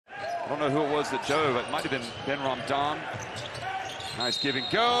don't know who it was that dove. It might have been Ben Ramdam. Nice give and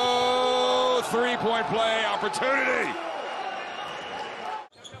go. Three-point play opportunity.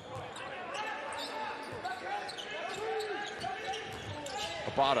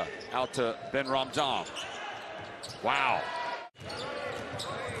 Abada out to Ben Ramdam. Wow.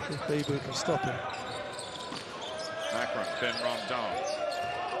 If FIBA can stop him. Macron, Ben Ramdam.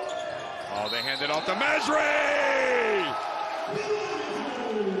 Oh, they hand it off to Mesri!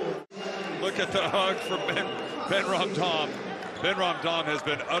 Look at the hug from Ben Ramdam. Ben Ramdam has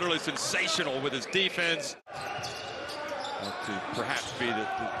been utterly sensational with his defense. To perhaps be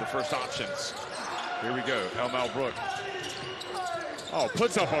the first options. Here we go, El Malbrook. Oh,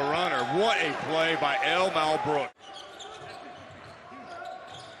 puts up a runner. What a play by El Malbrook.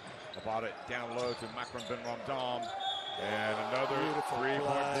 About it down low to Macron Ben Ramdam. And another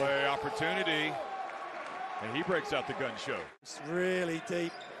three-point play opportunity. And he breaks out the gun show. It's really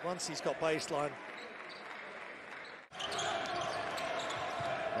deep once he's got baseline.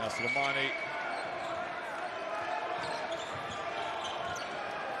 Now Slimani.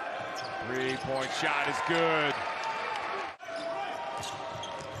 Three-point shot is good.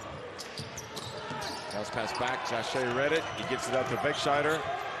 Bounce pass back. Jachet read it. He gets it up to Beckscheider.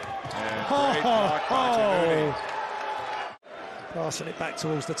 And great block by Tanuni. Passing it back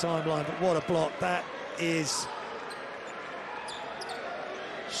towards the timeline, but what a block. That is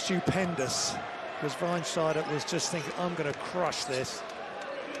stupendous. Because Weinscheider was just thinking, I'm going to crush this.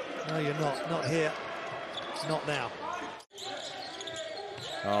 No, you're not. Not here. Not now.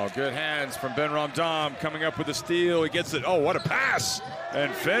 Oh, good hands from Ben Ramdam coming up with a steal. He gets it. Oh, what a pass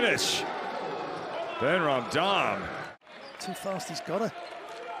and finish. Ben Ramdam. Too fast, he's got to.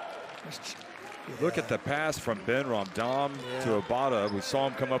 Look at the pass from Ben Ramdam to Abada. We saw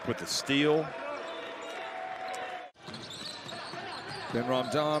him come up with the steal. Ben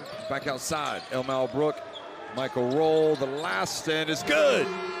Ramdam back outside. El Malbrook, Michael Roll, the last stand is good.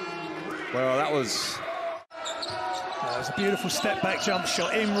 Well, that was a beautiful step back jump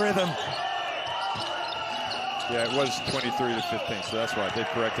shot in rhythm. Yeah, it was 23 to 15, so that's right. They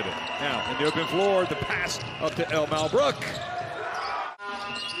corrected it. Now, in the open floor, the pass up to El Malbrook.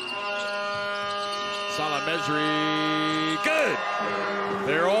 Salah Mesri, good.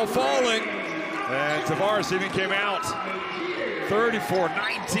 They're all falling. And Tavares even came out.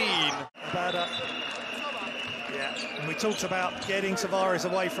 34-19. Yeah, and we talked about getting Tavares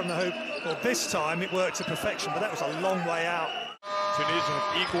away from the hoop. Well, this time it worked to perfection, but that was a long way out. Tunisia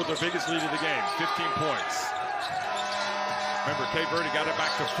have equaled their biggest lead of the game, 15 points. Remember, Cape Verde got it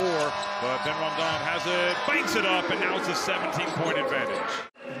back to 4, but Ben Ramdam has it, banks it up, and now it's a 17-point advantage.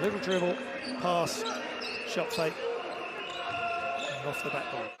 A little dribble, pass, shot fake, and off the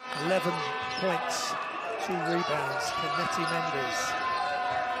backboard. 11 points, 2 rebounds for Nettie Mendes.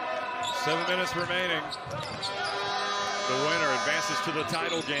 7 minutes remaining. The winner advances to the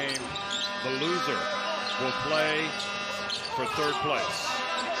title game. The loser will play for 3rd place.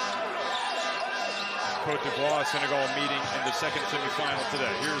 Cote d'Ivoire, Senegal meeting in the 2nd semifinal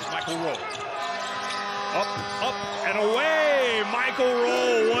today. Here's Michael Roll. Up, and away! Michael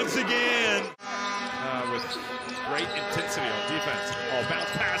Roll once again. With great intensity on defense. Oh, bounce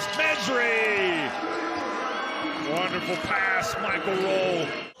pass, Mesri! Wonderful pass, Michael Roll.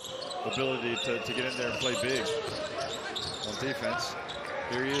 Ability to get in there and play big on defense.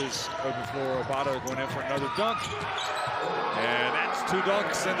 Here he is, open floor, Abada going in for another dunk. And that's 2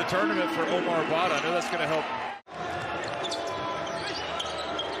 dunks in the tournament for Omar Abada. I know that's going to help.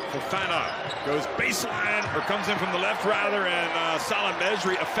 Fofana goes baseline, or comes in from the left rather, and Salah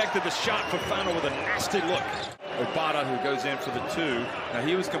Mesri affected the shot. Fofana with a nasty look. Abada, who goes in for the 2. Now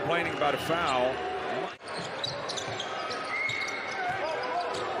he was complaining about a foul.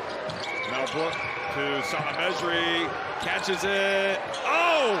 Malbrook to Salah Mesri, catches it.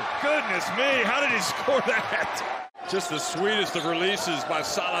 Oh, goodness me, how did he score that? Just the sweetest of releases by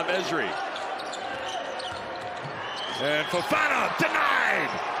Salah Mesri. And Fofana denied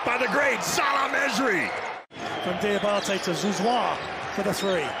by the great Salah Mesri. From Diabate to Zouzoua for the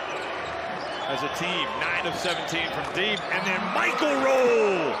 3. As a team, 9 of 17 from deep, and then Michael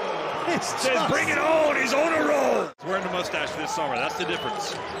Roll says, bring it on, he's on a roll. He's wearing the mustache this summer, that's the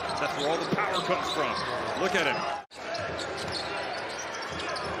difference. That's where all the power comes from. Look at him.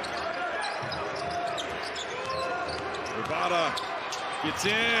 Abada gets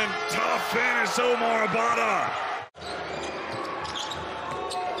in, tough finish, Omar Abada.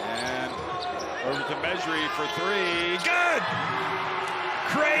 And over to Mesri for 3, good!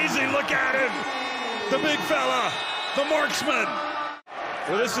 Crazy, look at him! The big fella, the marksman.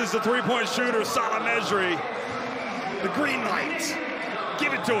 Well, this is the 3-point shooter, Salah Mesri. The green light,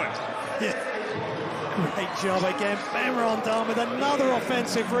 give it to him. Yeah. Great job again. Bemron done with another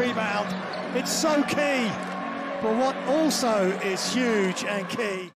offensive rebound. It's so key, but what also is huge and key